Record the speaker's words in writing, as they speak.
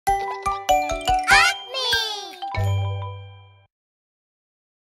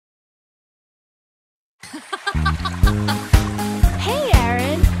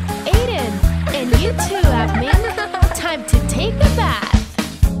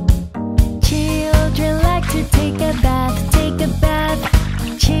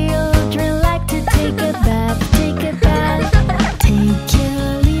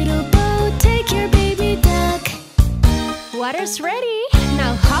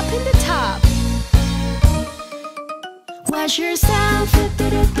Wash yourself,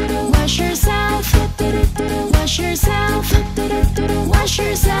 wash yourself, wash yourself, wash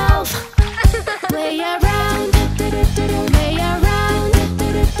yourself. Play around, play around,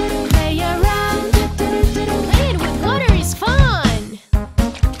 play around. Playing with water is fun!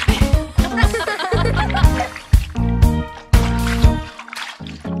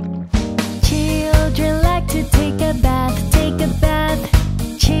 Children like to take a bath, take a bath.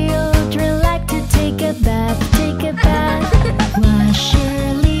 Children like to take a bath, take a bath. Wash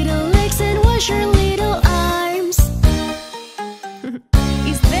your little legs and wash your little arms.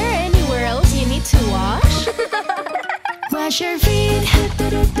 Is there anywhere else you need to wash? Wash your feet,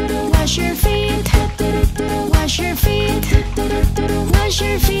 wash your feet, wash your feet, wash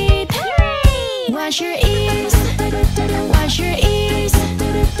your feet. Hooray! Wash your ears, wash your ears,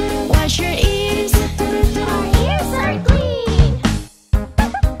 wash your ears. Our ears are clean!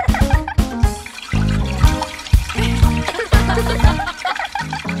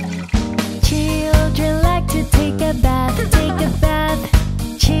 Children like to take a bath, take a bath.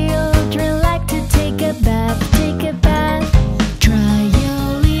 Children like to take a bath, take a bath. Dry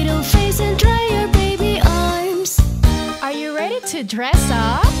your little face and dry your baby arms. Are you ready to dress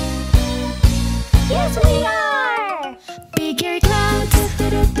up? Yes, we are! Pick your clothes,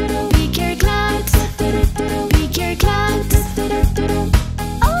 pick your clothes, pick your clothes.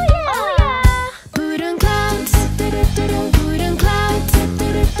 Oh yeah! Put on clothes, put on clothes,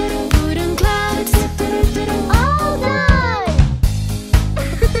 put on clothes. All done!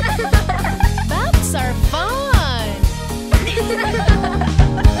 Baths are fun!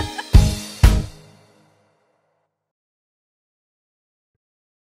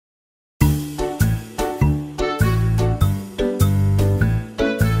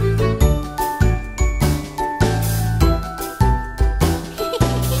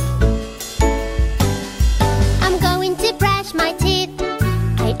 I'm going to brush my teeth.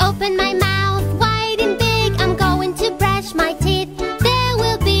 I open my mouth wide and big. I'm going to brush my teeth. They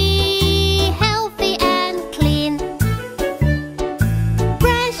will be healthy and clean.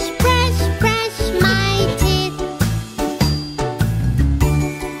 Brush, brush, brush my teeth.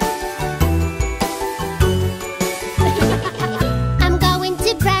 I'm going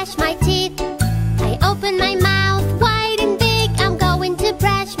to brush my teeth. I open my mouth wide and big. I'm going to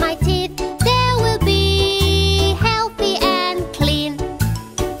brush my teeth. They will be healthy and clean.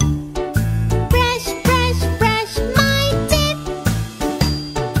 Brush, brush, brush my teeth.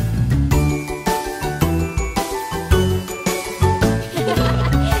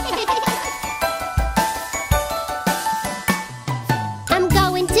 I'm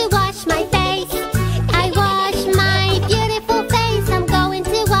going to wash my face. I wash my beautiful face. I'm going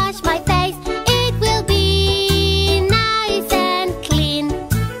to wash my face. It will be nice and clean.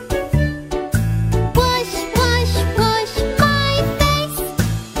 Wash, wash, wash my face.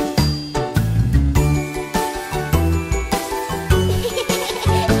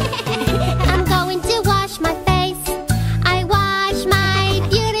 I'm going to wash my face. I wash my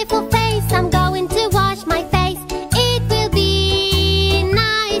beautiful face. I'm going to wash my face. It will be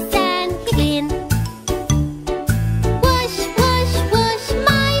nice and clean. Wash, wash, wash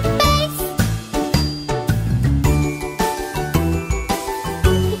my face.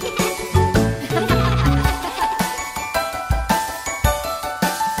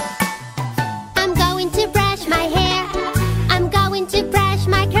 I'm going to brush my hair. I'm going to brush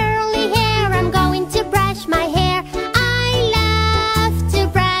my curly hair. I'm going to brush my hair. I love to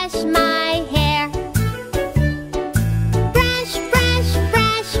brush my hair. Brush, brush,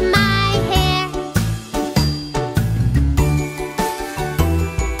 brush my hair.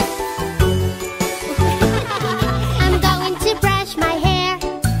 I'm going to brush my hair.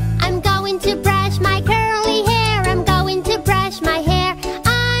 I'm going to brush my curly hair. I'm going to brush my hair.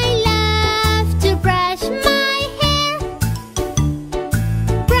 I love to brush my hair.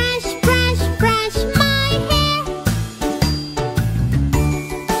 Brush, brush, brush my hair.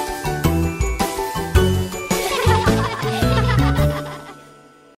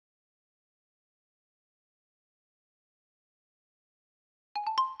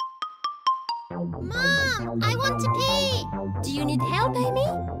 Mom, I want to pee. Do you need help, Amy?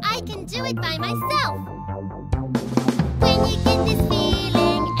 I can do it by myself. When you get this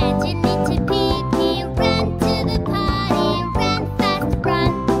feeling and you need to pee, pee, run to the potty, run fast,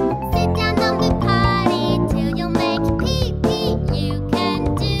 run. Sit down on the potty till you make pee, pee. You can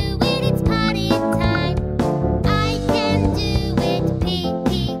do it, it's potty time. I can do it, pee,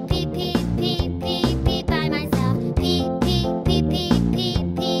 pee, pee, pee, pee, pee, pee by myself. Pee, pee, pee, pee, pee,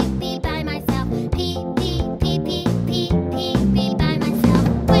 pee, pee by myself. Pee, pee, pee, pee, pee, pee, pee by myself.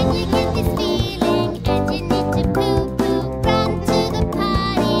 When you get this feeling and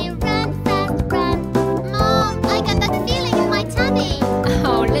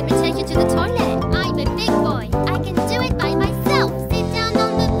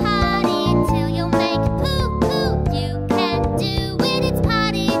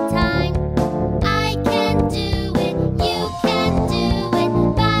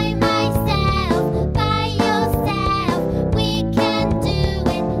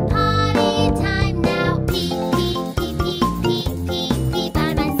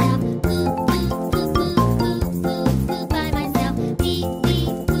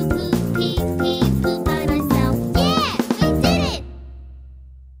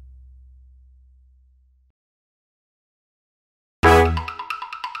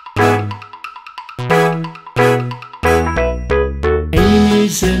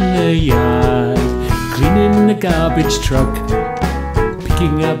Pottys in the yard, cleaning the garbage truck,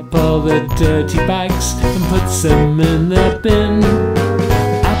 picking up all the dirty bags and puts them in the bin.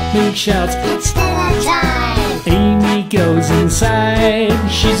 appMink shouts, It's dinner time! Amy goes inside.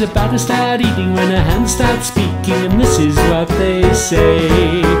 She's about to start eating when her hands start speaking, and this is what they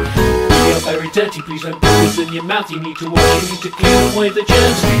say. You're very dirty, please don't put this in your mouth. You need to wash, you need to clean away the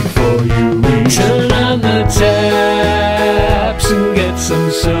germs before you eat. Turn on the taps and get some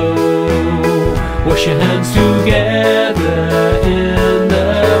soap. Wash your hands together in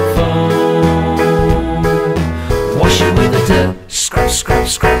the foam. Wash it with the dirt, scrub, scrub,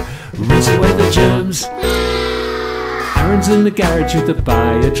 scrub. Rinse away the germs. Aaron's in the garage with the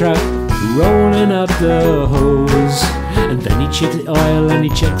fire truck, rolling up the hose. And then he checks the oil and he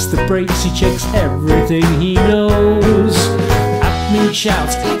checks the brakes. He checks everything he knows. appMink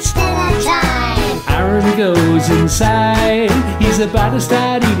shouts, It's dinner time! Aaron goes inside. He's about to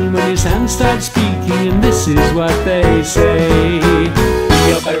start eating when his hands start speaking, and this is what they say.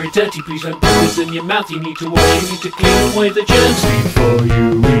 You're very dirty, please don't put this in your mouth. You need to wash, you need to clean away the germs before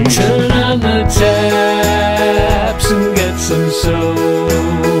you eat. Turn on the taps and get some soap.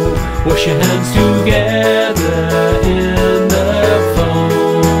 Wash your hands together in the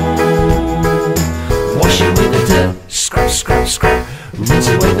foam. Wash it with the dirt, scrub, scrub, scrub. Rinse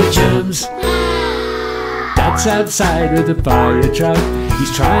away the germs. Dad's outside with the fire truck.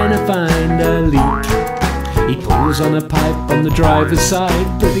 He's trying to find a leak. He pulls on a pipe on the driver's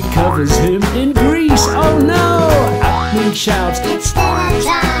side, but it covers him in grease. Oh no! appMink shouts, It's dinner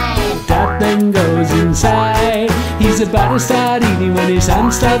time! Dad then goes inside. He's about to start eating when his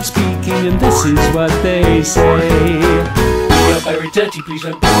hands start speaking, and this is what they say. You're very dirty, please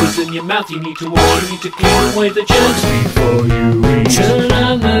don't put this in your mouth. You need to wash, you need to clean away the germs before you eat. Turn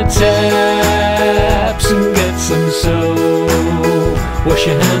on the taps and get some soap. Wash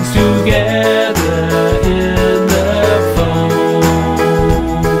your hands together in the foam.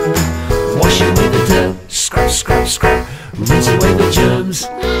 Wash it with the dirt, scrub, scrub, scrub. Rinse away the germs.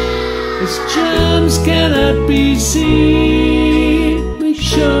 As germs cannot be seen, make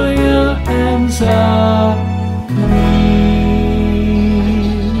sure your hands are clean.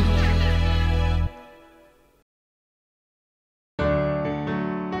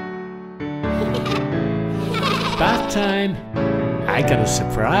 Bath time. I got a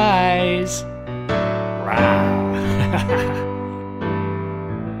surprise. Wow.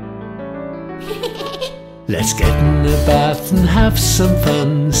 Let's get in the bath and have some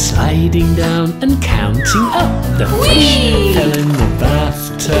fun, sliding down and counting up. The fish fell in the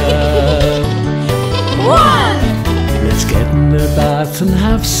bathtub. 1, Let's get in the bath and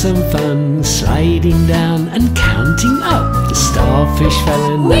have some fun, sliding down and counting up. The starfish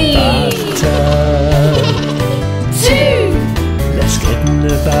fell in the bathtub. 2, Let's get in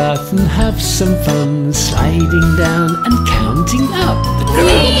the bath and have some fun, sliding down and counting up. The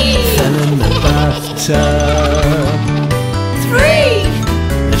crab fell in the bathtub. 3,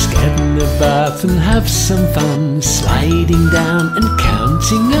 Let's get in the bath and have some fun, sliding down and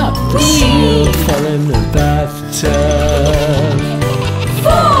counting up. The seal fell in the bathtub.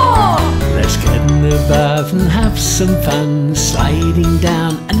 4, Let's get in the bath and have some fun, sliding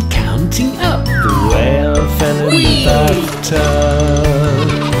down and counting up. The whale fell in the bathtub.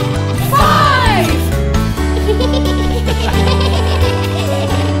 5,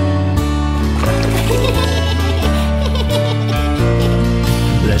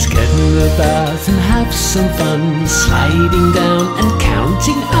 Let's get in the bath and have some fun, sliding down and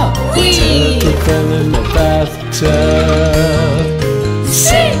counting up. The turtle fell in the bathtub.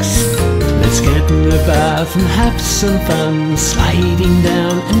 6, Let's get in the bath and have some fun, sliding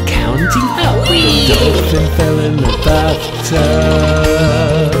down and counting up. The dolphin fell in the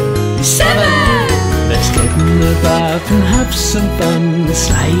bathtub. 7, Let's get in the bath and have some fun,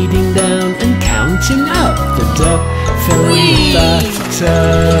 sliding down and counting up. The duck fell in the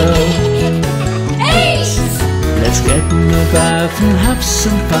bathtub. 8, Let's get in the bath and have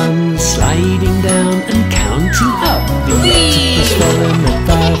some fun, sliding down and counting up. The octopus fell in the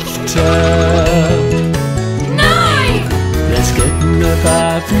bathtub. 9, Let's get in the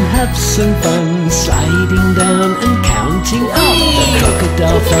bath and have some fun, sliding down and counting up. The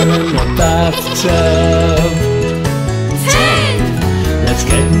crocodile fell in the bathtub. 10, Let's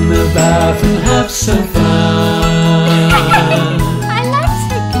get in the bath and have some fun. I like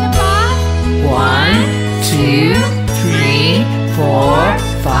taking a bath! 1, 2, 3, 4,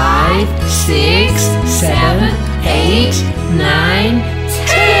 5, 6, 7, 8, 9,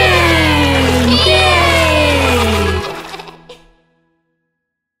 10. Yay!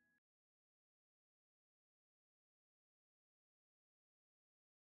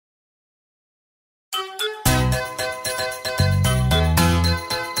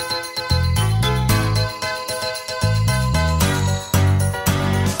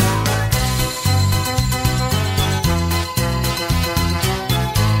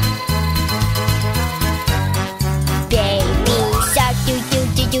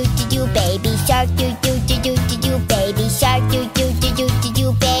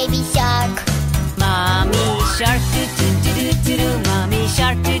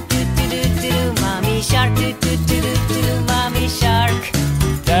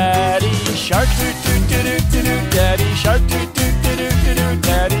 shark, doo doo doo doo doo doo.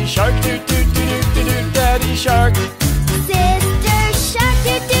 Daddy shark, doo doo doo doo doo doo. Daddy shark. Sister shark,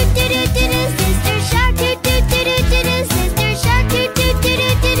 doo doo doo doo doo doo. Sister shark, doo doo doo doo doo doo. Sister shark, doo doo doo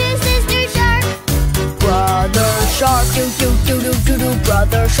doo doo doo. Sister shark. Brother shark, doo doo doo doo doo doo.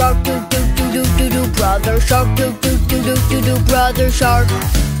 Brother shark, doo doo doo doo doo doo. Brother shark, doo doo doo doo doo doo. Brother shark.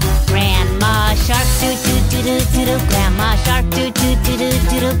 Grandma shark doo doo doo doo doo doo. Grandma shark doo doo doo doo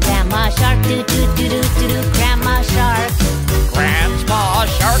doo doo. Grandma shark doo doo doo doo doo doo. Grandma shark. Grandpa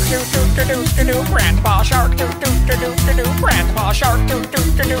shark, doo doo doo doo doo doo. Grandpa shark, doo doo doo doo doo doo. Grandpa shark, doo doo doo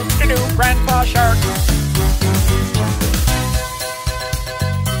doo doo doo. Grandpa shark.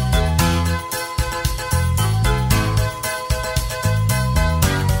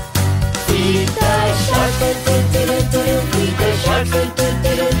 Feed the shark doo doo doo doo doo. Feed the shark doo doo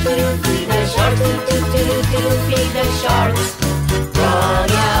doo doo doo. Feed the shark doo doo doo doo doo. Feed the sharks. Run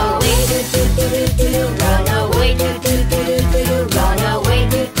away doo doo doo doo doo. Run away doo doo doo doo doo. Run away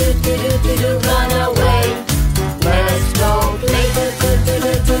doo doo doo doo doo. Run away. Let's go play doo doo doo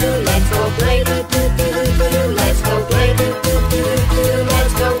doo doo. Let's go play doo doo doo doo doo. Let's go play doo doo doo doo doo.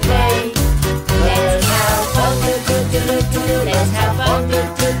 Let's go play. Let's have fun doo doo doo doo doo. Let's have fun doo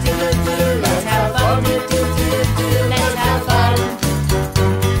doo doo doo doo. Let's have fun doo doo doo doo doo. Let's have fun.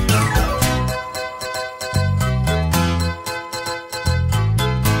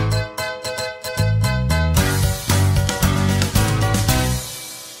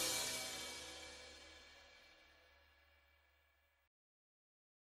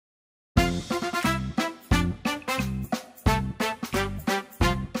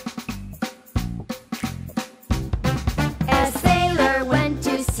 A sailor went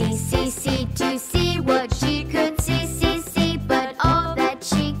to sea to see what she could see, but all that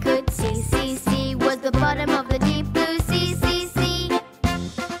she could see was the bottom of the deep blue sea.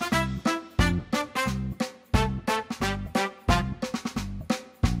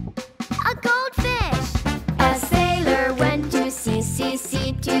 A goldfish. A sailor went to sea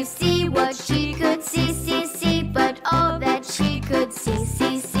to see what she could see, but all that she could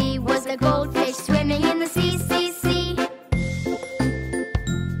see was a goldfish swimming in the sea.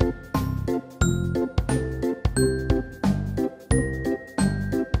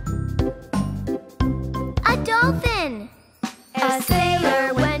 A dolphin. A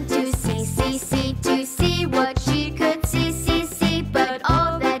sailor went to sea to see what she could see, but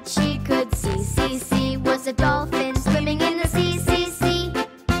all that she could see was a dolphin swimming in the sea.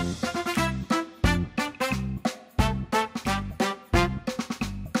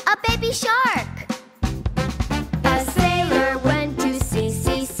 A baby shark. A sailor went to sea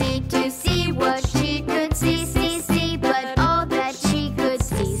to see what she could see, but all that she could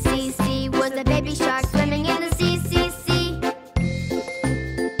see was a baby shark swimming in the sea.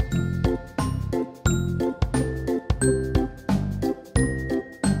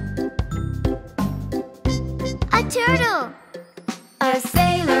 A turtle. A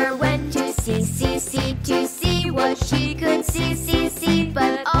sailor went to sea to see what she could see,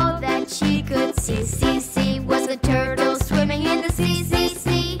 but all that she could see was a turtle swimming in the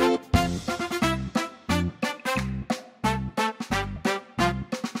sea.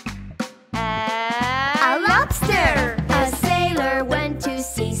 A lobster. A sailor went to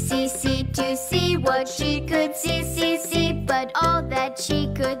sea to see what she could see, but all that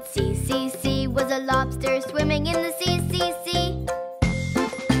she could see was a lobster swimming in the sea.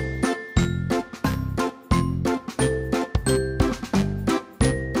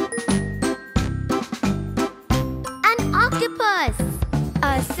 An octopus.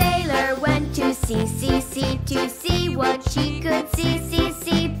 A sailor went to sea to see what she could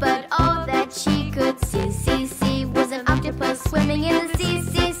see, but all that she could see was an octopus swimming in the sea.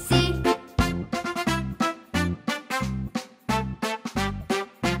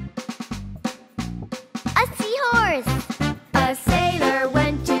 A seahorse. A sailor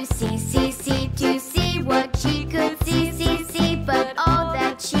went to sea to see what she could see, but all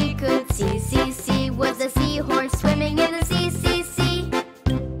that she could see was a seahorse swimming in the sea.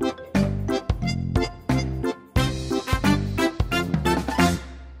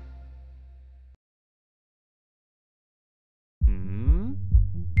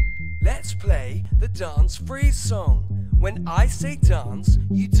 Let's play the dance freeze song. When I say dance,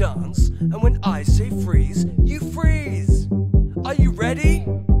 you dance, and when I say freeze, you freeze. Are you ready?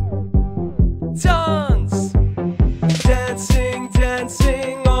 Dance! Dancing,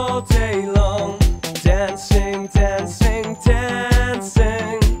 dancing all day long. Dancing, dancing,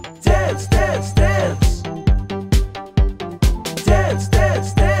 dancing. Dance, dance, dance. Dance,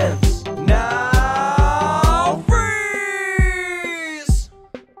 dance, dance. Now freeze!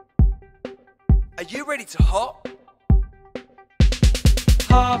 Are you ready to hop?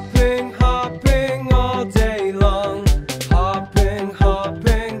 Hopping, hopping all day long. Hopping,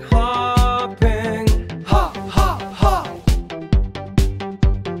 hopping, hopping. Hop, hop, hop.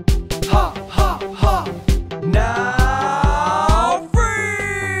 Hop, hop, hop. Now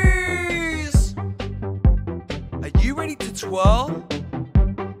freeze! Are you ready to twirl?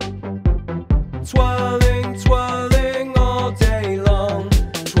 Twirling, twirling all day long.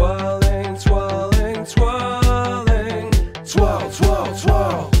 Twirling, twirling, twirling. Twirl, twirl,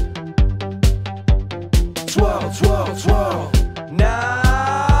 twirl. Twirl, twirl, twirl.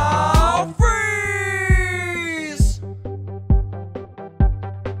 Now freeze!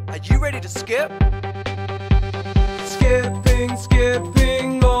 Are you ready to skip? Skipping,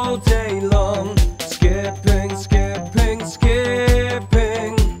 skipping all day long. Skipping, skipping,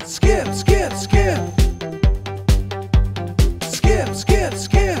 skipping. Skip, skip, skip. Skip, skip,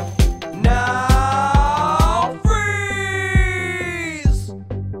 skip. Now freeze!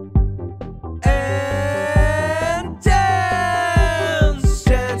 And dance!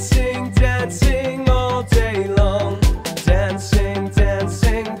 Dancing, dancing all day long. Dancing,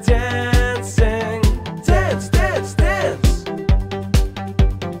 dancing, dancing. Dance, dance, dance.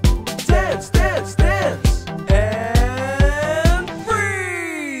 Dance, dance, dance. And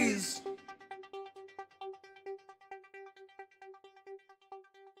freeze!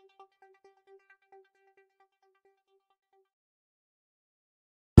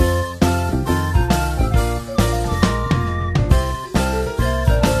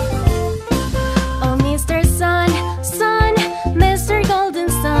 Oh, Mr. Sun, Sun, Mr. Golden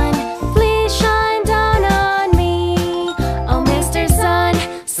Sun, please shine down on me. Oh, Mr. Sun,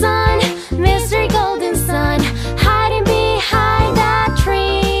 Sun, Mr. Golden Sun, hiding behind that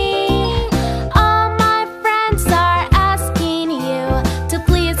tree. All my friends are asking you to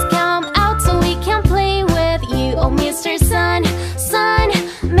please come out so we can play with you. Oh, Mr. Sun, Sun,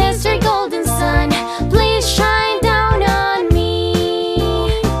 Mr. Golden Sun, please shine down on me.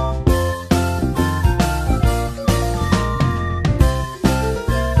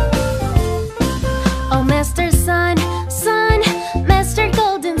 Oh, Mr. Sun, Sun, Mr.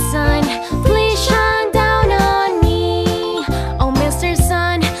 Golden Sun, please shine down on me. Oh, Mr.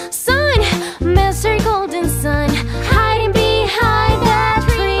 Sun, Sun, Mr. Golden Sun, hiding behind that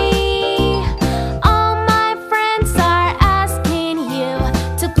tree. All my friends are asking you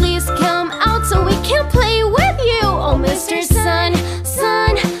to please come out so we can play with you. Oh, Mr. Sun,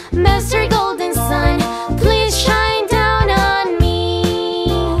 Sun, Mr. Golden Sun, please shine down on me.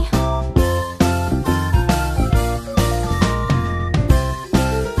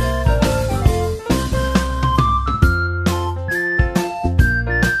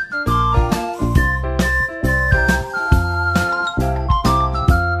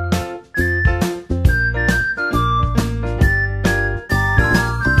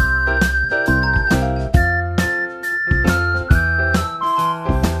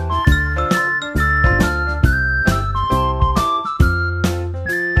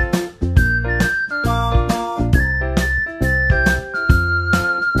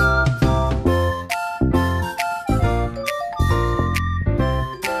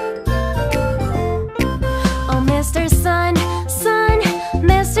 Oh, Mr. Sun, Sun,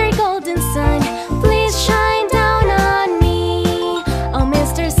 Mr. Golden Sun, please shine down on me. Oh,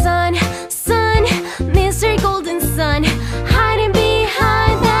 Mr. Sun, Sun, Mr. Golden Sun, hiding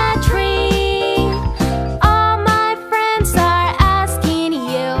behind that tree. All my friends are asking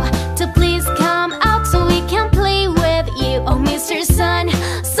you to please come out so we can play with you. Oh, Mr. Sun,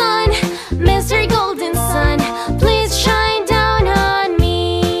 Sun, Mr. Golden Sun, please shine down on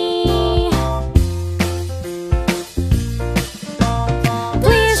me.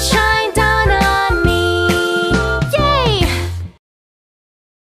 Please shine down on me. Yay!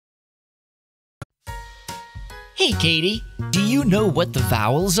 Hey, Katie, do you know what the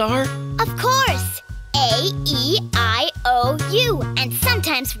vowels are? Of course! A, E, I, O, U, and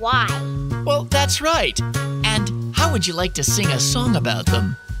sometimes Y. Well, that's right. And how would you like to sing a song about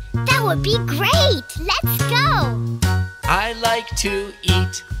them? That would be great! Let's go! I like to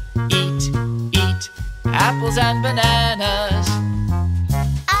eat, eat, eat apples and bananas.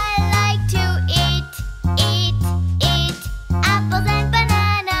 I like to eat, eat, eat apples and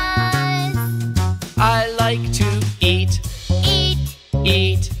bananas. I like to eat, Eat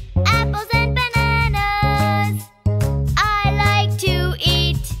eat apples and bananas. I like to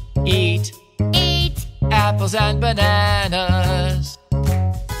eat, eat eat apples and bananas.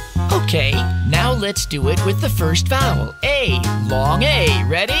 Okay, now let's do it with the first vowel, A, long A.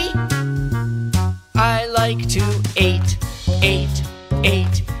 Ready? I like to eat, eat,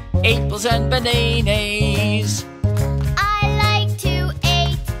 eat apples and bananas. I like to eat,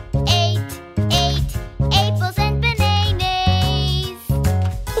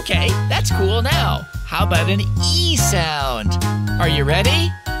 cool now. How about an E sound? Are you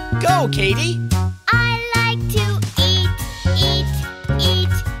ready? Go, Katie. I like to eat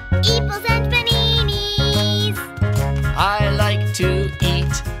apples and paninis. I like to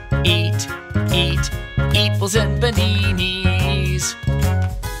eat apples and bananas.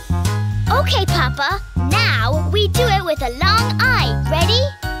 Okay, Papa. Now we do it with a long I. Ready?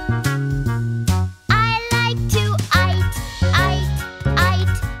 I like to eat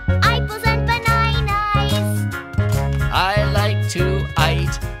apples and bananas. I like to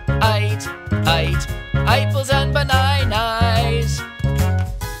eat apples and bananas.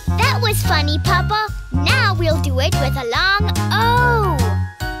 That was funny, Papa. Now we'll do it with a long O.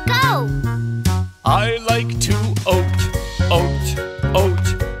 Go! I like to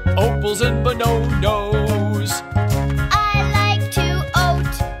apples and bananas. I like to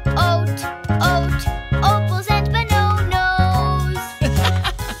apples and bananas.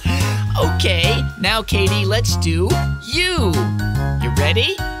 Okay, now Katie, let's do U. You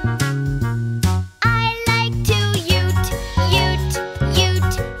ready? I like to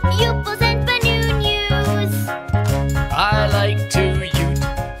apples and bananas. I like to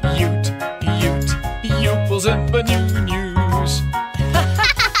apples and bananas.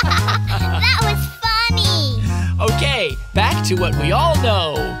 That was funny. Okay, back to what we all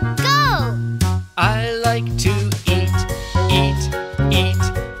know. Go! I like to eat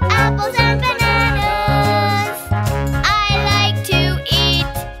Apples and bananas. I like to eat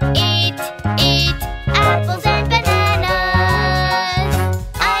apples and bananas.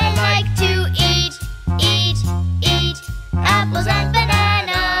 I like to eat apples and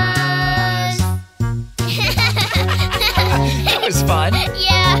bananas. That was fun.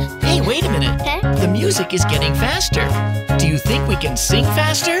 Yeah. Hey, wait a minute. Huh? The music is getting faster. Do you think we can sing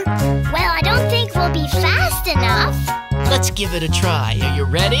faster? Well, I don't think we'll be fast enough. Let's give it a try. Are you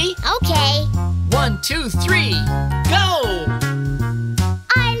ready? Okay. 1, 2, 3, go!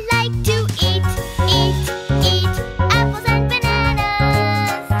 I like to eat apples and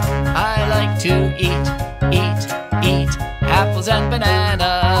bananas. I like to eat apples and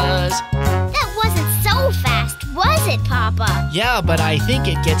bananas. That wasn't so fast, was it, Papa? Yeah, but I think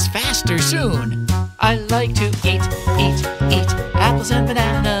it gets faster soon. I like to eat apples and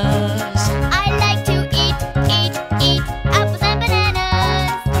bananas. I like to eat apples and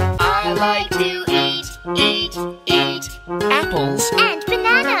bananas. I like to eat apples. And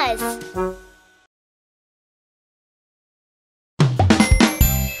bananas.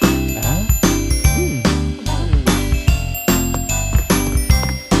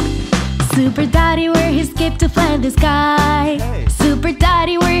 Super Daddy, where he skipped to find the sky. Super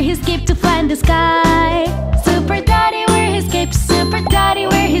Daddy, where he skipped to find the sky. Super Daddy, where he skipped. Super Daddy,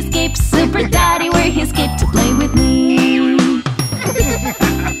 where he skipped. Super Daddy, where he skipped to play with me.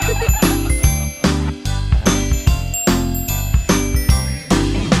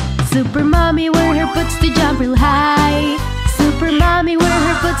 Super Mommy, where her boots to jump real high. Super Mommy, where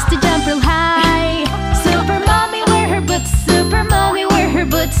her boots to jump real high. Super Mommy, where her boots. Super Mommy, where her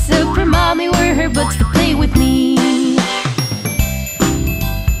boots. Super Mommy, where her boots to play with me.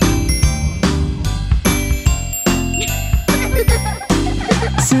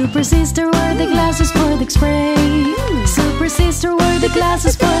 Super Sister, wear the glasses for the X-ray. Super Sister, wear the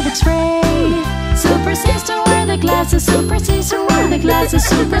glasses for the X-ray. Super Sister, wear the glasses. Super Sister, wear the glasses.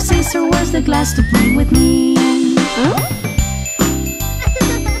 Super Sister wears the glass to play with me.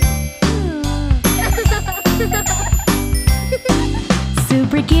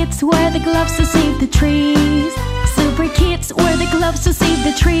 Super Kids wear the gloves to save the trees. Super Kids wear the gloves to save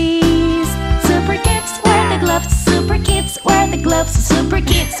the trees. Super Kids wear the gloves. Super Kids wear the gloves. Super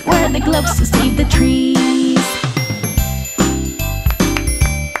Kids wear the gloves to save the trees.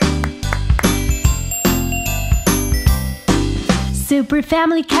 Super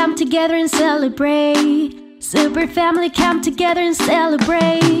Family come together and celebrate. Super Family come together and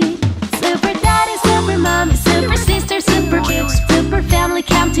celebrate. Super Daddy, Super Mommy, Super Sister, Super Kids. Super Family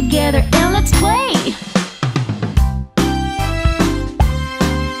come together and let's play.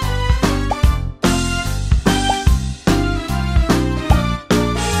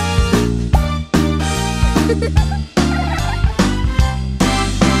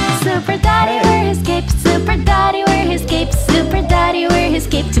 Super Daddy, wear his cape. Super Daddy, wear his cape. Super Daddy, wear his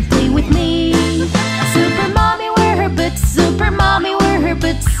cape to play with me. Super Mommy, wear her boots. Super Mommy, wear her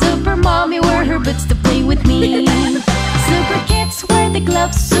boots. Super Mommy, wear her boots to play with me. Super Kids wear the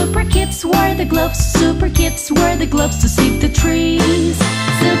gloves. Super Kids wear the gloves. Super Kids wear the gloves to save the trees.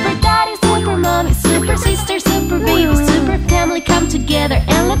 Super Daddy, Super Mommy, Super Sister, Super Baby, Super Family come together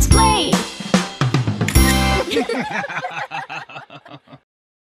and let's play.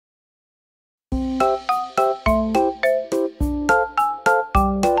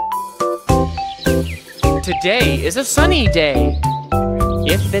 Today is a sunny day.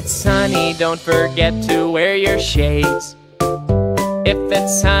 If it's sunny, don't forget to wear your shades. If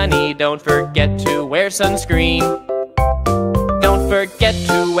it's sunny, don't forget to wear sunscreen. Don't forget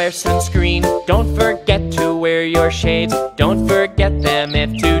to wear sunscreen. Don't forget to wear your shades. Don't forget them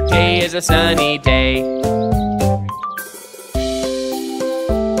if today is a sunny day.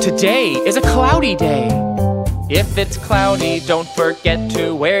 Today is a cloudy day. If it's cloudy, don't forget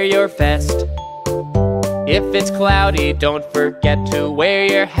to wear your vest. If it's cloudy, don't forget to wear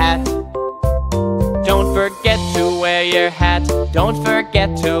your hat. Don't forget to wear your hat. Don't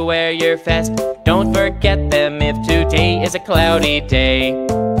forget to wear your vest. Don't forget them if today is a cloudy day.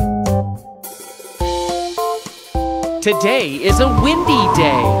 Today is a windy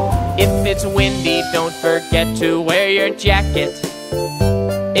day. If it's windy, don't forget to wear your jacket.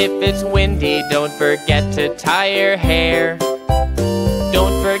 If it's windy, don't forget to tie your hair.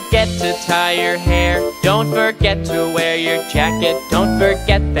 Don't forget to tie your hair. Don't forget to wear your jacket. Don't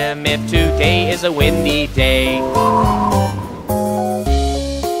forget them if today is a windy day.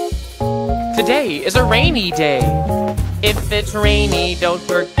 Today is a rainy day. If it's rainy, don't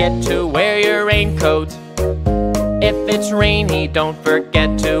forget to wear your raincoat. If it's rainy, don't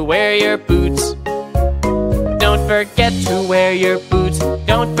forget to wear your boots. Don't forget to wear your boots.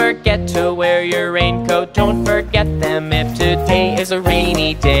 Don't forget to wear your raincoat. Don't forget them if today is a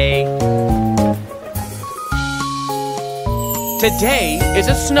rainy day. Today is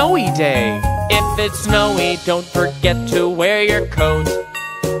a snowy day. If it's snowy, don't forget to wear your coat.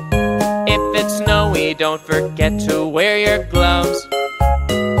 If it's snowy, don't forget to wear your gloves.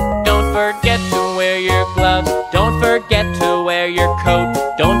 Don't forget to wear your gloves. Don't forget to wear your coat.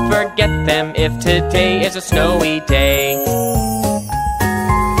 Don't forget them if today is a snowy day.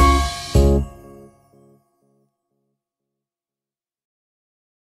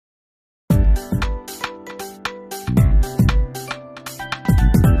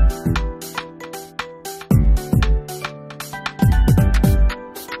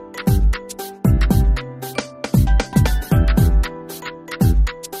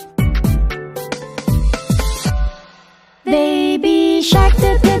 Baby shark,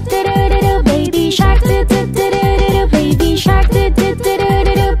 do do do do do do. Baby shark, do do do do do do. Baby shark, do do do do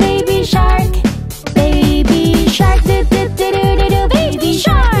do do. Baby shark, baby shark, do do do do do do. Baby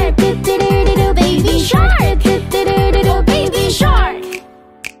shark, do do do do do. Baby shark, do do do do do. Baby shark.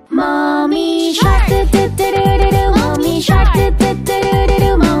 Mommy shark, do do do do do do. Mommy shark, do do do do do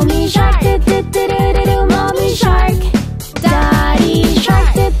do. Mommy shark, do do do do do do. Mommy shark. Daddy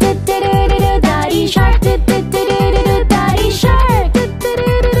shark, do do do do do do. Daddy shark, do do do do do do. Daddy shark, do do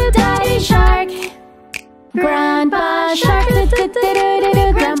do do do. Daddy shark. Grandpa shark, do do do do do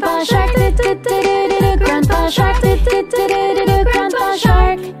do. Grandpa shark, do do do do do do. Grandpa shark, do do do do do do. Grandpa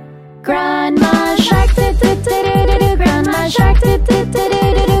shark. Grandma shark, do do do do do do. Grandma shark, do do do do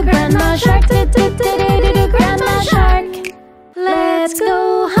do do. Grandma shark, do do do do do do. Grandma shark. Let's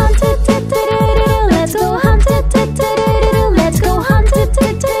go hunt, do do do do do. Let's go hunt, do do do do do. Let's go hunt, do do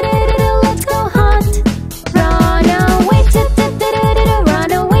do do do. Let's go hunt. Run away, do do do do do.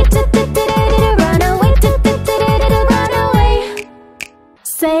 Run away, do do do do. Run away, do do do do. Run away.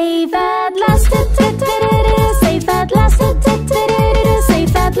 Safe at last, do do do do. Safe at last, do do do do.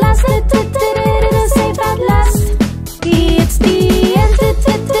 Safe at last, do do do do. Safe at last. It's the end, do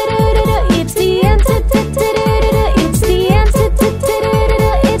do do do. It's the end, do do do. It's the end, do do do.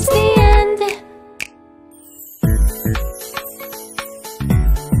 It's the end.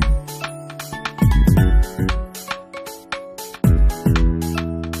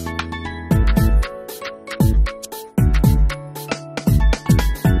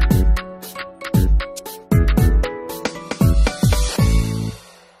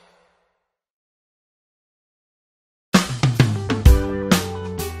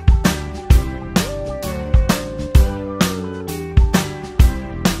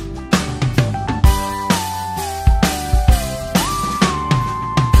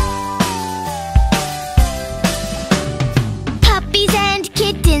 Puppies and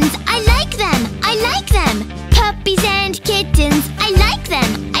kittens, I like them, I like them. Puppies and kittens, I like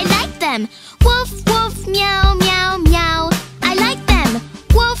them, I like them. Woof, woof, meow, meow, meow. I like them.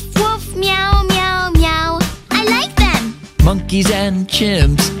 Woof, woof, meow, meow, meow. I like them. Monkeys and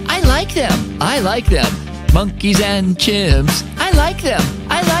chimps, I like them, I like them. Monkeys and chimps, I like them,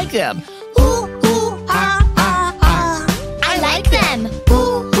 I like them. Ooh, ooh, ah, ah, ah. I like them.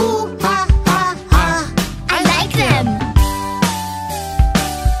 Ooh, ooh, ah, ah, ah. I like them.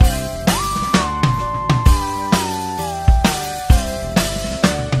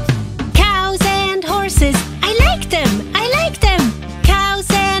 Cows and horses, I like them, I like them. Cows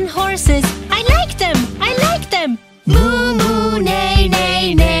and horses, I like them, I like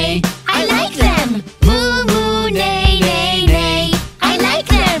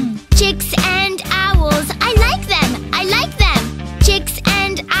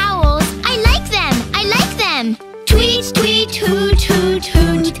Tweet, tweet, hoot, hoot,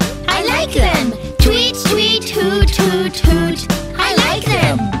 hoot. I like them. Tweet, tweet, hoot, hoot, hoot. I like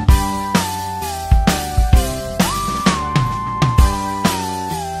them.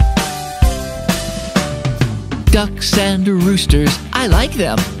 Ducks and roosters, I like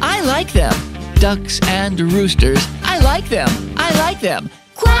them. I like them. Ducks and roosters, I like them. I like them.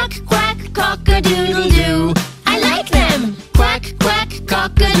 Quack, quack, cock-a-doodle-doo. I like them. Quack, quack,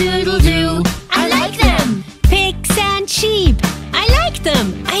 cock-a-doodle-doo. I like them. Pigs and sheep, I like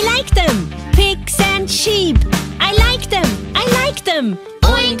them. I like them. Pigs and sheep, I like them. I like them.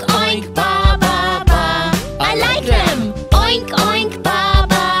 Oink, oink, ba, ba, ba. I like them. Oink, oink, ba,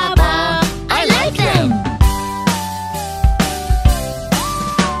 ba, ba. I like them.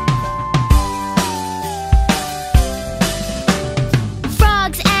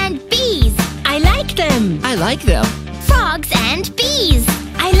 Frogs and bees. I like them. I like them. Frogs and bees.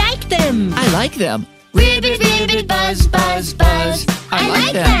 I like them. I like them. Ribbit, ribbit, buzz, buzz, buzz. I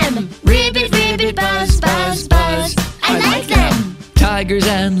like them. Ribbit, ribbit, buzz, buzz, buzz. I like them. Tigers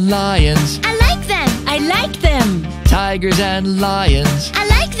and lions, I like them. I like them. tigers and lions. I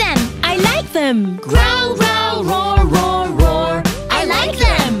like them. I like them. Growl, growl, roar, roar, roar. I like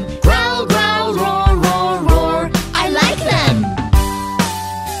them. Growl, growl, roar, roar, roar. I like them.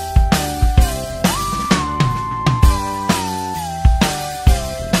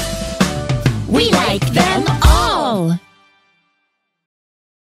 We like them all.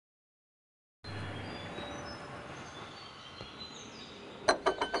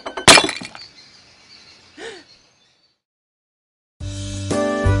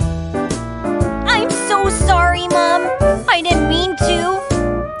 I'm so sorry, Mom. I didn't mean to.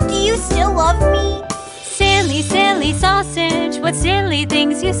 Do you still love me? Silly, silly sausage, what silly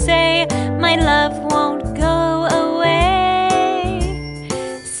things you say. My love won't go away.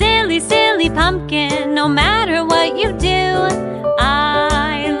 Silly, silly pumpkin, no matter what you do,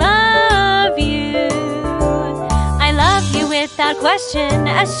 I love you. I love you without question,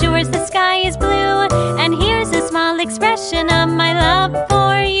 as sure as the sky is blue. And here's a small expression of my love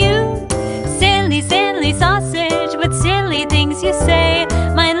for you. Silly, silly sausage, what silly things you say.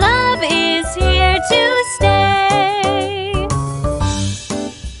 My love is here to stay.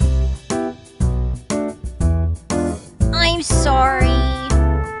 I'm sorry.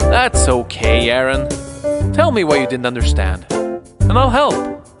 That's okay, Aaron. Tell me what you didn't understand, and I'll help.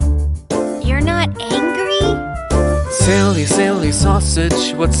 You're not angry? Silly, silly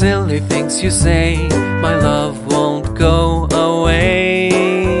sausage, what silly things you say. My love won't go away.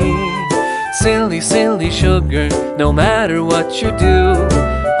 Silly, silly sugar, no matter what you do,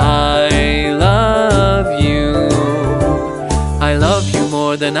 I love you. I love you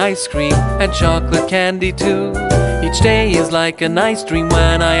more than ice cream and chocolate candy too. Each day is like a nice dream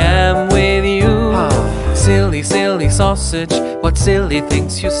when I am with you. Silly, silly sausage, what silly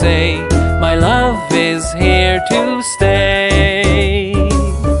things you say. My love is here to stay.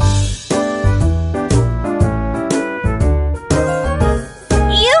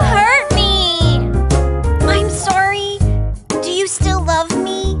 You hurt me! I'm sorry. Do you still love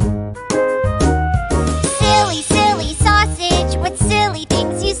me? Silly, silly sausage, what silly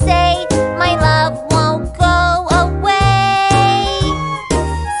things you say. My love won't go away.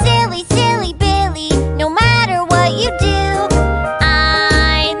 Silly, silly Billy, no matter what you do,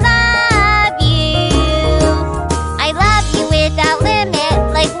 I love you. I love you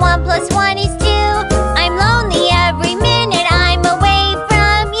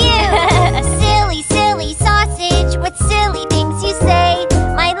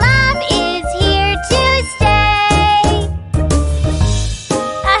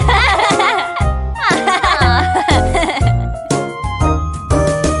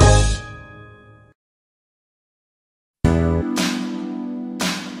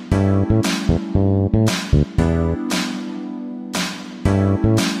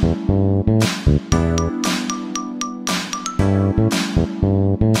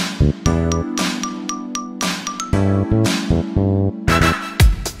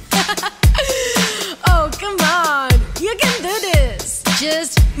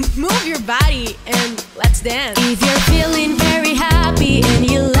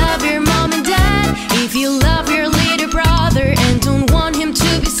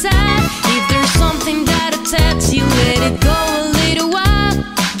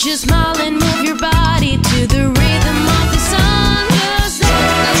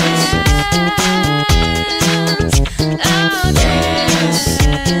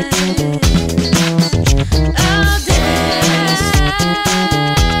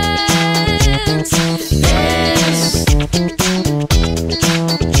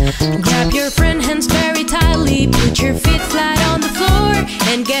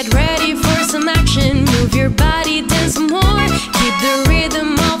get ready for some action. Move your body, dance some more. Keep the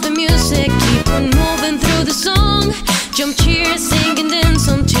rhythm of the music, keep on moving through the song. Jump, cheer, sing and dance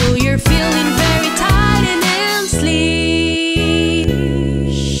until you're feeling very tired and sleep.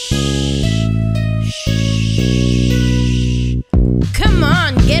 Come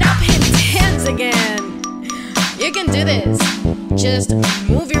on, get up and dance again. You can do this. Just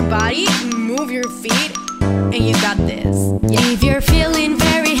move your body, move your feet, and you got this. If you're feeling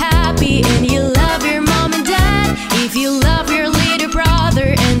very happy and you love your mom and dad, if you love your little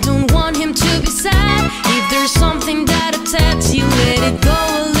brother and don't want him to be sad, if there's something that upsets you, let it go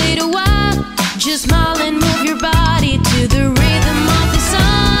a little while. Just smile and move your body to the rhythm of the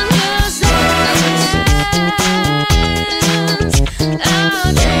song. Just dance,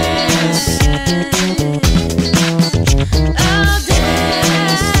 oh dance, oh dance,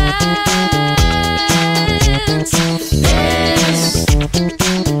 dance.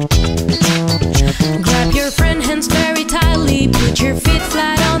 Grab your friend hands very tightly, put your feet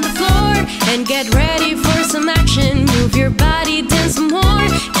flat on the floor, and get ready for some action. Move your body, dance some more.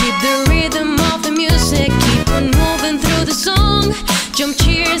 Keep the rhythm of the music, keep on moving through the song. Jump,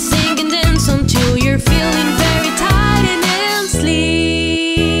 cheer, sing and dance until you're feeling very tired and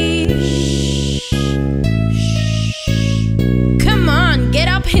sleep. Come on, get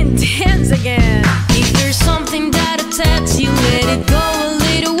up and dance again. If there's something that upsets you, let it go a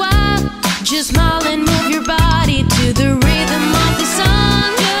little while. Just smile and move your body to the rhythm of the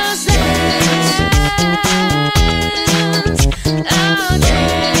song. Just dance, oh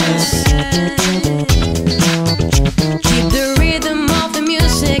dance. Keep the rhythm of the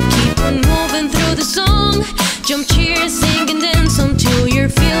music, keep on moving through the song. Jump, cheer, sing and dance until you're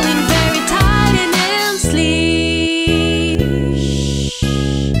feeling very tired and sleep.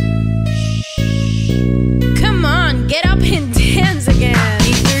 Come on, get up and dance again.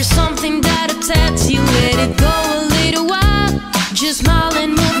 If there's something that upsets you, let it go a little while. Just smile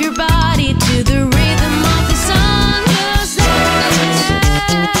and move your body to the rhythm of the song. Just dance,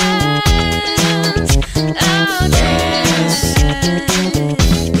 oh dance,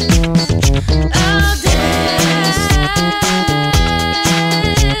 oh dance,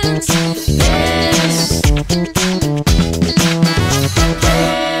 dance.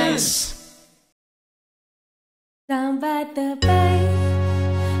 Down by the bay,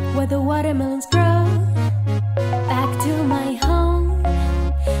 where the watermelons grow, back to my home,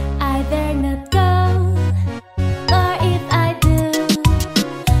 I dare not go. Or if I do,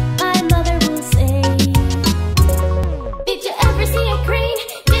 my mother will say, Did you ever see a crane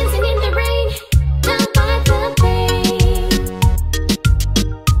dancing in the rain down by the bay?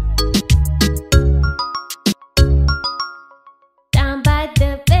 down by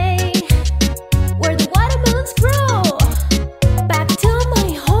the bay, where the watermelons grow, back to my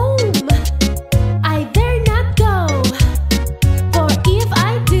home, I dare not go. For if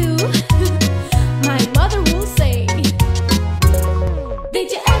I do, my mother will say,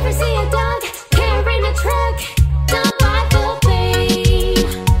 Did you ever see a dog carrying a truck down by the bay?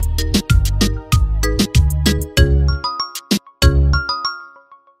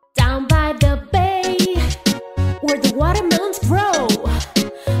 down by the bay, where the watermelons grow,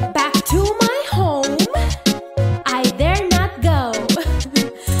 back to my home, I dare not go.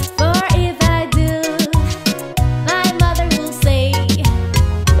 For if I do, my mother will say,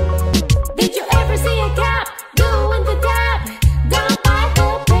 Did you ever see a cat doing the dab down by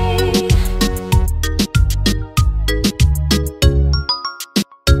the bay?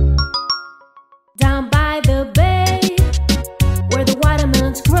 down by the bay, where the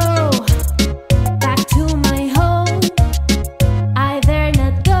watermelons grow, back to my home, I dare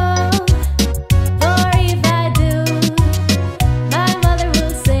not go. For if I do, my mother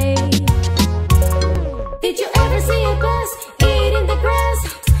will say, Did you ever see a bus eating the grass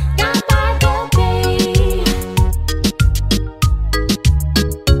down by the bay?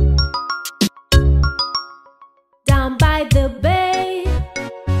 down by the bay,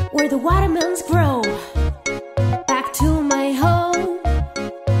 where the watermelons grow, back to my home,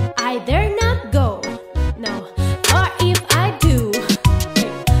 I dare not go. No, or if I do,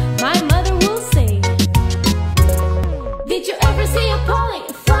 my mother will say, Did you ever see a pony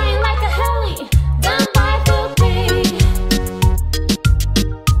flying like a heli down by the bay?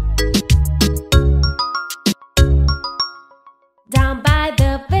 down by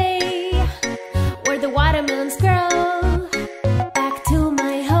the bay, where the watermelons grow, back to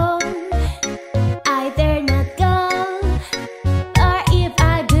my home,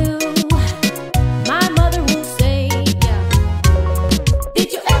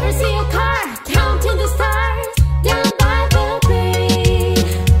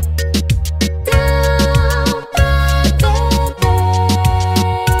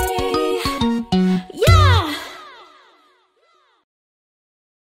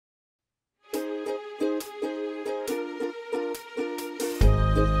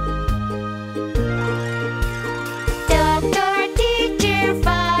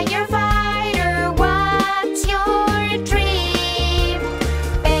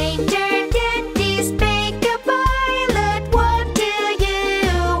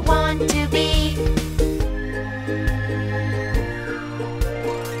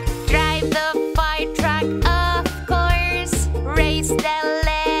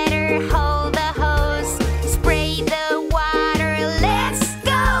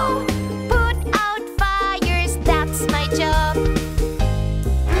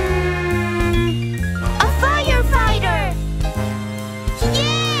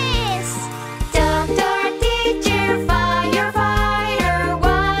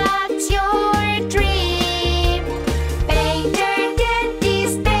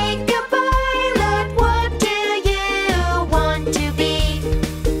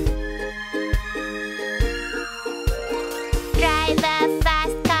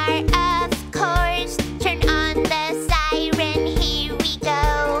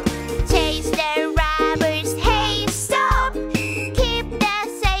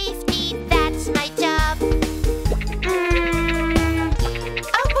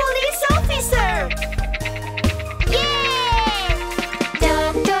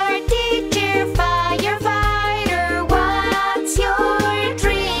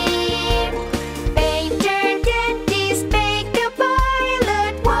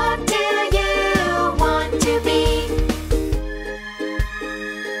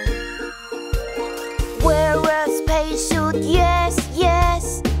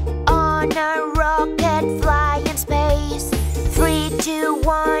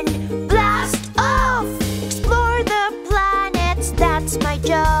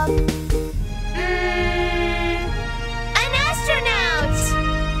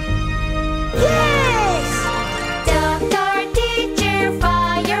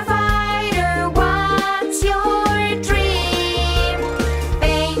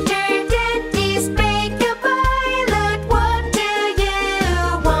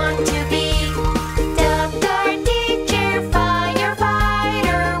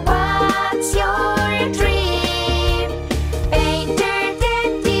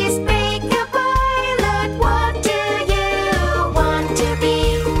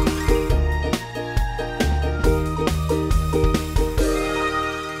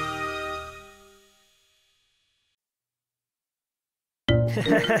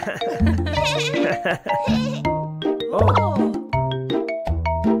 Head,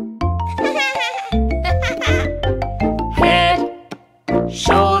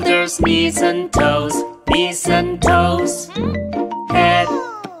 shoulders, knees and toes, knees and toes. Head,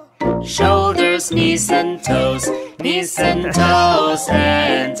 shoulders, knees and toes, knees and toes.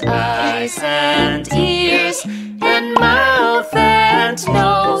 And eyes and ears and mouth and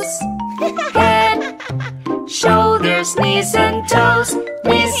nose. Head, shoulders, knees and toes,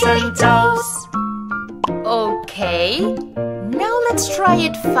 knees and toes. Okay, now let's try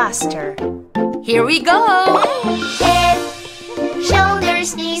it faster. Here we go! Head,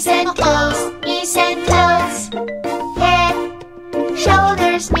 shoulders, knees and toes, knees and toes. Head,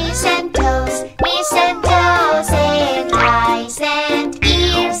 shoulders, knees and toes, knees and toes. And eyes and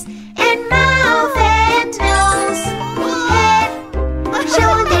ears and mouth and nose. Head,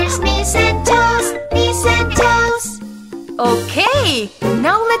 shoulders, knees and toes, knees and toes. Okay,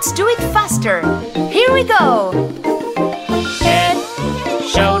 now let's do it faster. Here we go! Head,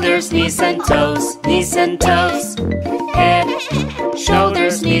 shoulders, knees and toes, knees and toes. Head,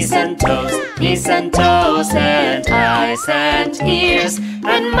 shoulders, knees and toes, knees and toes. And eyes and ears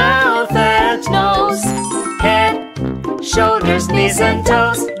and mouth and nose. Head, shoulders, knees and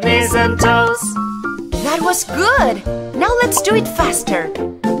toes, knees and toes. That was good! Now let's do it faster.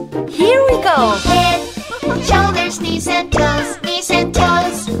 Here we go! Head, shoulders, knees and toes, knees and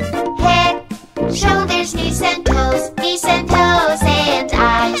toes. Head, shoulders, knees and toes, knees and toes. And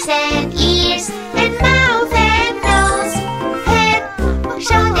eyes and ears and mouth and nose. Head,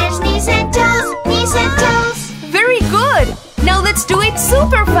 shoulders, knees and toes, knees and toes. Very good! Now let's do it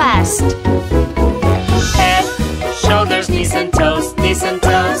super fast! Head, shoulders, knees and toes, knees and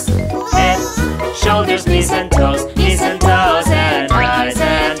toes. Head, shoulders, knees and toes, knees and toes. And eyes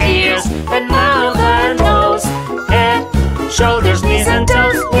and ears and mouth and nose. Head, shoulders, knees and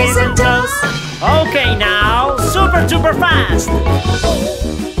toes, knees and toes. Okay now, super duper fast!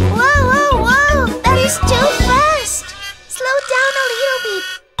 Whoa, whoa, whoa! That is too fast! Slow down a little bit.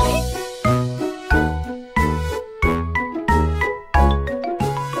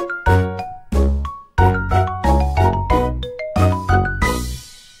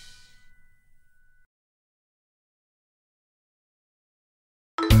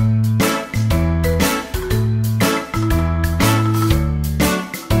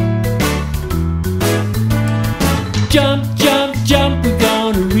 Jump, jump, jump, we're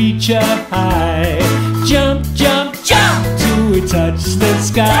gonna reach up high. Jump, jump, jump, till we touch the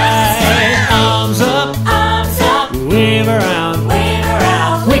sky. Arms up, wave around,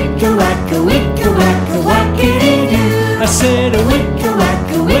 wicka wacka, wackity-doo. I said a wicka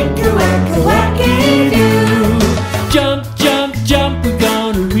wacka, wackity-doo. Jump, jump, jump, we're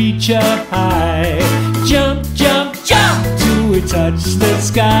gonna reach up high. Jump, jump, jump, till we touch the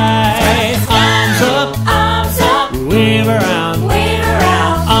sky. Arms up, wave around,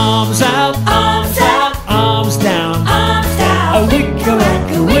 arms out, arms down, a wicka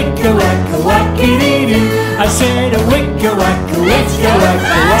wacka, wackity-doo. I said a wicka wacka,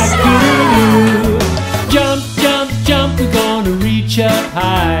 wackity-doo. Jump, jump, jump, we're gonna reach up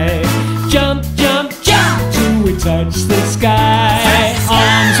high. Jump, jump, jump, till we touch the sky.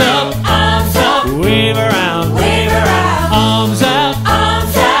 Arms up, wave around, arms out,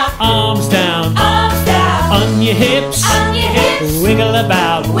 arms down, on your hips, wiggle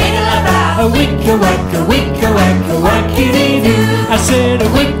about, a wicka wacka, wackity-doo. I said a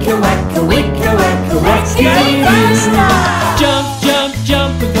wicka wacka, wackity-doo. Jump, jump,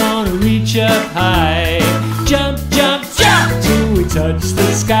 jump, we're gonna reach up high. Jump, jump, jump, till we touch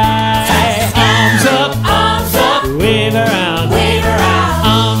the sky. Arms up, wave around,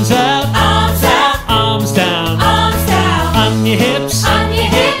 arms out, arms down, on your hips,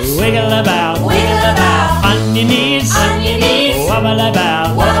 wiggle about, on your knees, wobble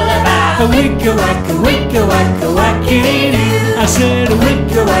about, a wicka wacka, wackity-doo. I said a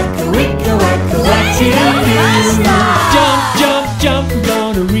wicka wacka, wackity-doo. Jump, jump, jump, we're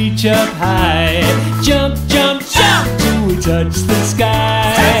gonna reach up high. Jump, jump, jump, till we touch the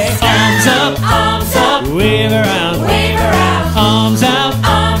sky. Arms up, wave around, arms out,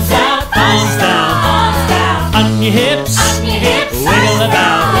 arms down, on your hips, wiggle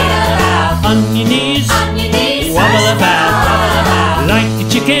about, on your knees, wobble about, like a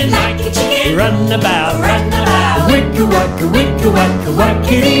chicken, run about, wicka wacka,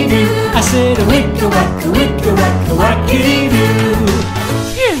 wackity-doo. I said a wicka wacka, wackity-doo.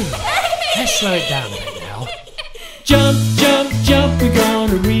 Phew, let's slow it down a bit now. Jump, jump, jump, we're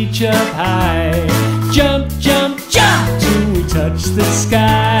gonna reach up high. Jump, jump, jump, till we touch the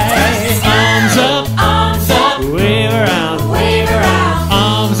sky. Arms up, wave around,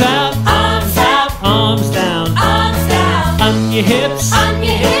 on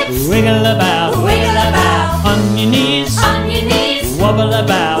your hips, Wiggle about, wiggle about. on your knees, On your knees, wobble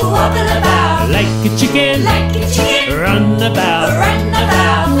about, wobble about. like a chicken, Like a chicken, run about, run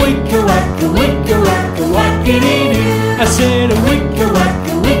about. wicka wacka, wicka wacka, wackity doo. I said a wicka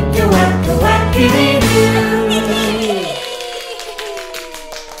wacka, wicka wacka, wackity doo.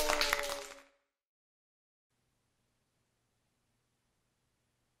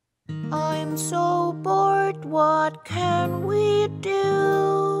 I'm so bored, what can we do?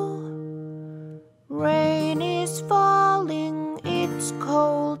 Rain is falling, it's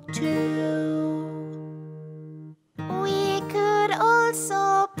cold too. We could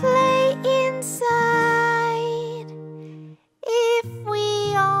also play inside if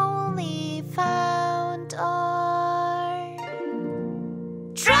we only found our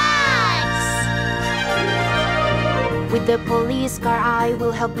Trucks! With the police car I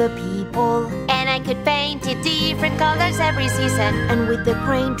will help the people, And I could paint it different colors every season. and with the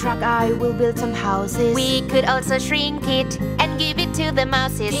crane truck I will build some houses. We could also shrink it and give it to the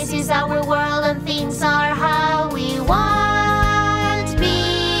mouses. This is our world and things are how we want.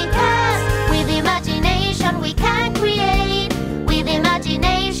 Because with imagination we can create. With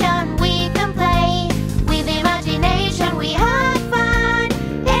imagination we can play. With imagination we have fun.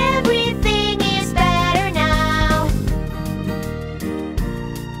 Everything is better now.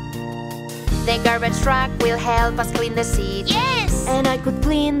 The garbage truck will help us clean the seats. Yes! And I could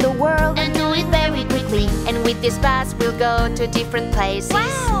clean the world, And do it very quickly. And with this bus we'll go to different places.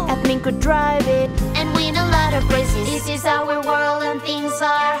 Wow! appMink could drive it. And win a lot of prizes. This is our world and things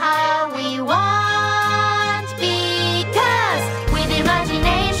are how we want. Because with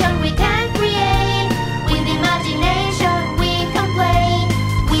imagination we can create. With imagination we can play.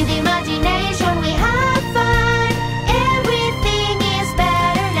 With imagination we have fun. Everything is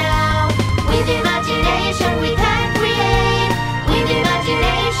better now. With imagination we can create. With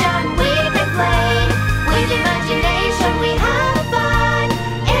imagination we can play. With imagination we have fun.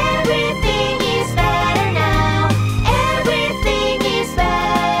 Everything is better now. Everything is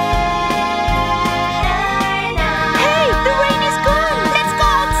better now. Hey, the rain is gone! Let's go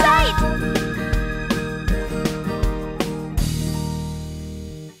outside!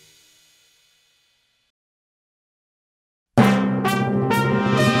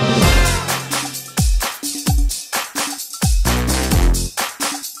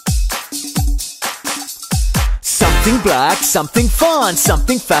 Something black, something fun,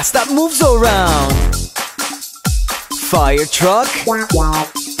 something fast that moves around. Fire truck,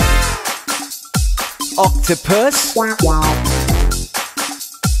 octopus,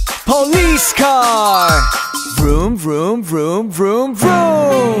 police car. Vroom, vroom, vroom, vroom,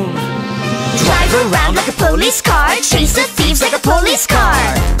 vroom. Drive around like a police car, chase the thieves like a police car.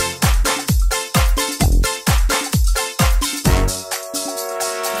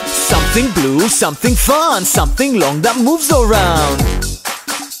 Something blue, something fun, something long that moves around.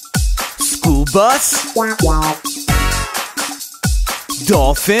 School bus,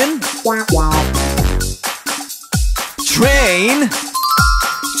 dolphin, train,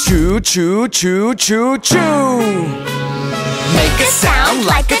 choo choo choo choo choo. Make a sound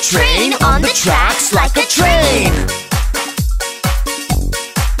like a train on the tracks like a train.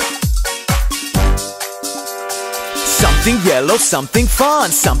 Something yellow, something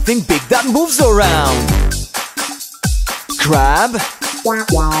fun, something big that moves around. Crab,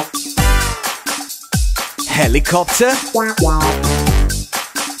 helicopter,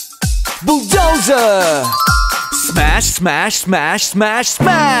 bulldozer. Smash, smash, smash, smash,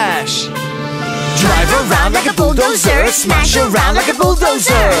 smash. Drive around like a bulldozer, smash around like a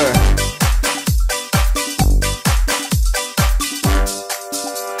bulldozer.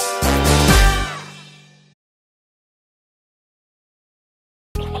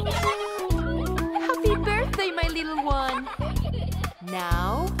 Happy birthday, my little one.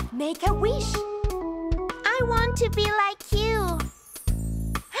 Now, make a wish. I want to be like you.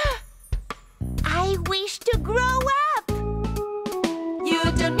 I wish to grow up. You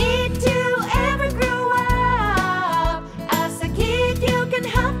don't need to ever grow up. As a kid, you can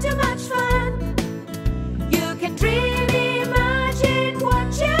have too much fun. You can dream, imagine what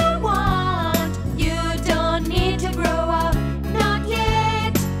you want. You don't need to grow up, not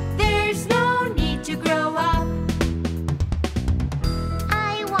yet. There's no need to grow up.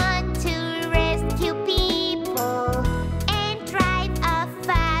 I want to rescue people and drive a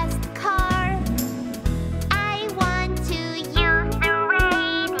fast car. I want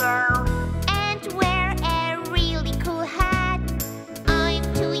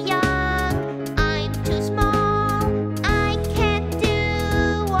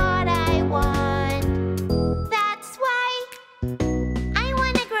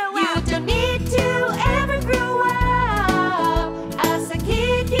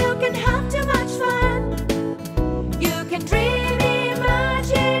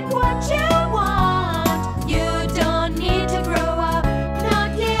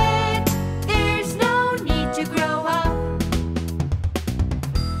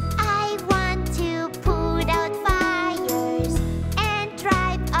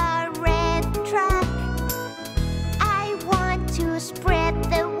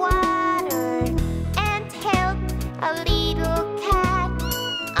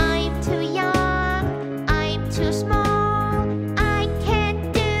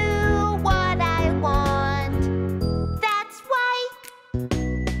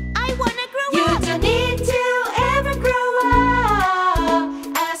I wanna grow You up. don't need to ever grow up.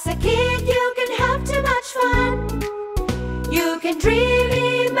 As a kid you can have too much fun. You can dream,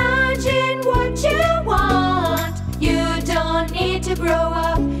 imagine what you want. You don't need to grow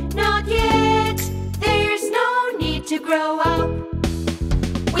up, not yet. There's no need to grow up.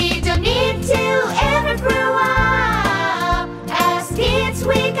 We don't need to ever grow up. As kids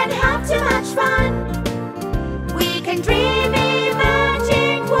we can have too much fun. We can dream,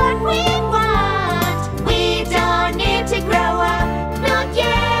 imagine what we want. We don't need to grow up, not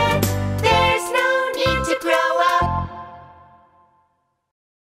yet. There's no need to grow up.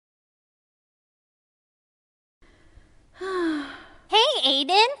 Hey,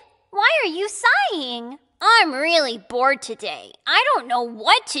 Aiden. Why are you sighing? I'm really bored today. I don't know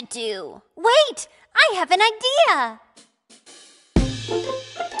what to do. Wait, I have an idea.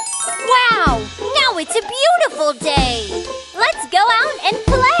 Wow, now it's a beautiful day. Let's go out and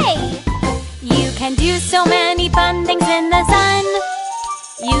play. You can do so many fun things in the sun.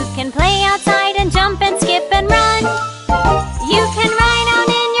 You can play outside and jump and skip and run. You can ride out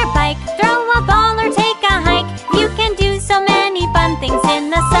in your bike, throw a ball or take a hike. You can do so many fun things in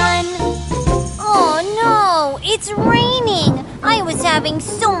the sun. Oh no, it's raining. I was having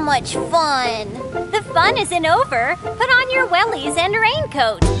so much fun. The fun isn't over. Put on your wellies and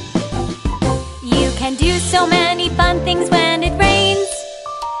raincoat. You can do so many fun things when it rains.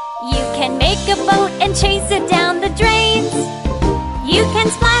 You can make a boat and chase it down the drains. You can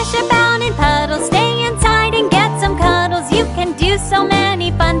splash about in puddles, stay inside and get some cuddles. You can do so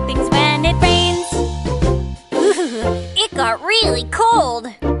many fun things when it rains. Ooh, it got really cold.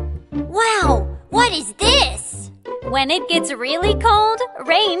 Wow, what is this? When it gets really cold,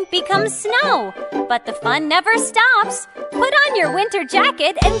 rain becomes snow. But the fun never stops. Put on your winter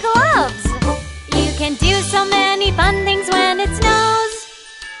jacket and gloves. You can do so many fun things when it snows.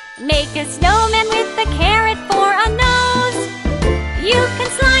 Make a snowman with a carrot for a nose. You can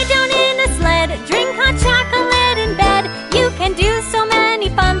slide down in a sled, drink hot chocolate in bed. You can do so many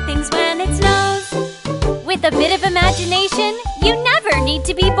fun things when it snows. With a bit of imagination, you never need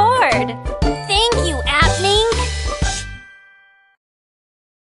to be bored. Thank you, appMink.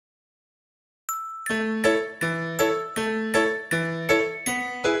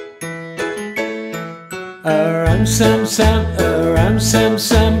 Ram sam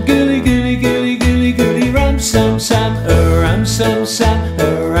sam, goody goody goody goody goody ram sam sam, ram sam sam,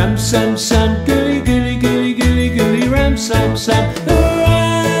 ram sam sam, goody goody goody goody goody ram sam sam,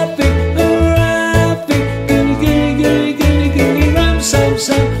 rappy, goody goody goody goody goody ram sam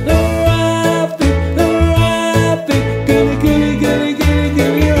sam, rappy, goody goody goody goody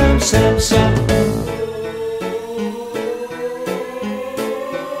goody ram sam sam.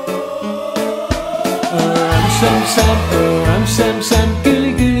 Ram sam sam,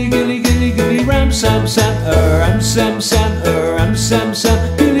 goody goody goody goody goody ram sam sam, ram sam sam, ram sam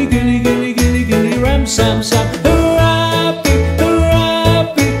sam, goody goody goody goody goody ram sam sam, rappy,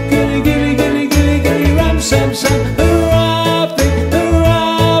 goody goody goody goody goody ram sam sam, rappy,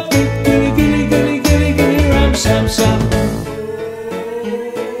 goody goody goody goody goody ram sam sam.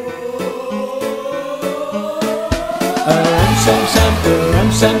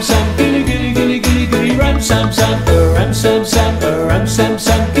 Ram sam sam, goody goody goody goody goody ram sam sam, ram sam sam, ram sam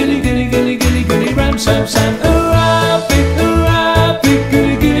sam, goody goody goody goody goody ram sam sam, rappy,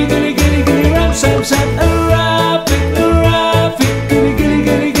 goody goody goody goody goody ram sam sam, rappy, goody goody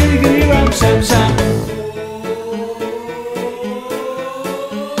goody goody goody ram sam sam.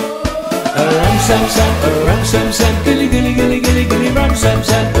 Ram sam sam, goody goody goody goody goody ram sam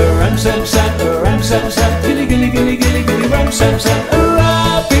sam, ram sam sam, ram sam sam, goody goody goody goody goody ram sam sam,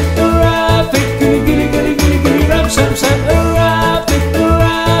 rappy, goody goody goody goody goody ram sam sam, rappy,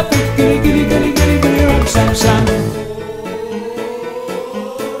 goody goody goody goody goody ram sam sam.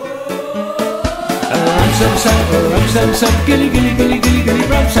 Ram sam sam, goody goody goody goody goody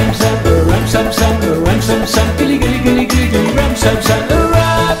ram sam sam, ram sam sam, goody goody goody goody goody ram sam sam,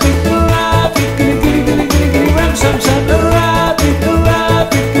 rappy, goody goody goody goody goody ram sam sam, rappy,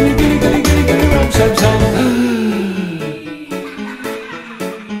 goody goody goody goody goody ram sam sam.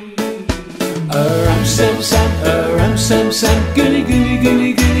 Ram sam sam, goody goody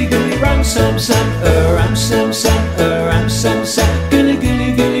goody goody goody ram sam sam, ram sam sam, ram sam sam, goody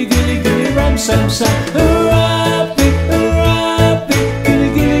goody goody goody goody ram sam sam, rappy, goody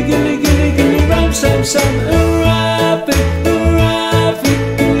goody goody goody goody ram sam sam, rappy,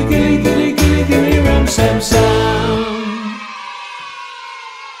 goody goody goody goody goody ram sam sam.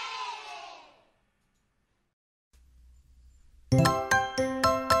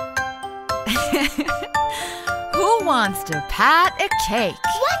 Who wants is to pat a cake.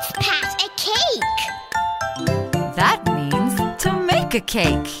 What's pat a cake? That means to make a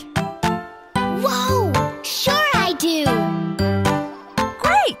cake. Whoa! Sure I do!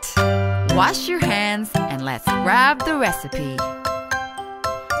 Great! Wash your hands and let's grab the recipe.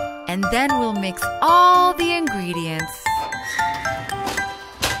 And then we'll mix all the ingredients.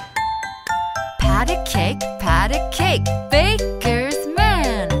 Pat a cake, baker's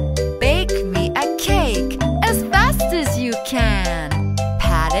man. Bake me a cake as fast as you can.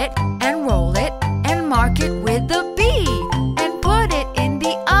 Pat it and roll it and mark it with the B. And put it in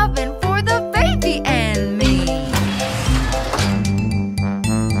the oven for the baby and me.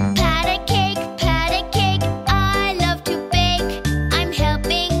 Pat a cake, I love to bake. I'm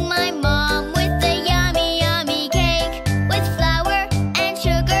helping my mom with a yummy, yummy cake. With flour and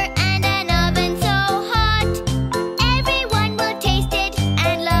sugar and an oven so hot. Everyone will taste it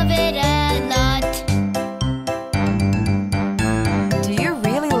and love it a lot. Do you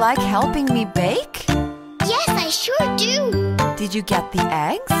really like helping me bake? Yes, I sure do. Did you get the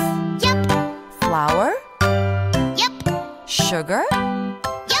eggs? Yep, Flour? yep, Sugar?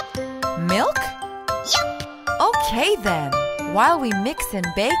 yep, Milk? yep. Okay then. While we mix and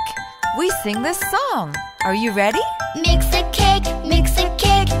bake, we sing this song. Are you ready? Mix a cake,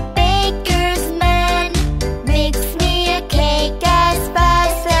 baker's man. Mix me a cake as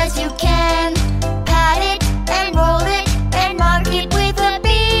fast as you can. Pat it and roll it and mark it with a B.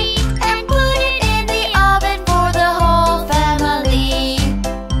 And put it in the oven for the whole family.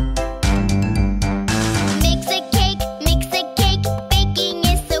 Mix a cake, baking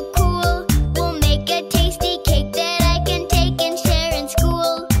is so cool. We'll make a tasty cake that I can take and share in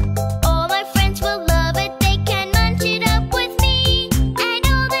school. All my friends will love it, they can munch it up with me. And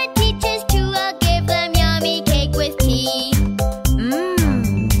all the teachers too, I'll give them yummy cake with tea.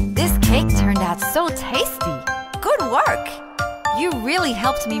 This cake turned out so tasty. Good work. You really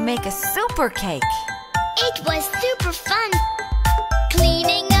helped me make a super cake. It was super fun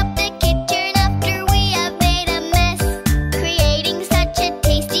cleaning up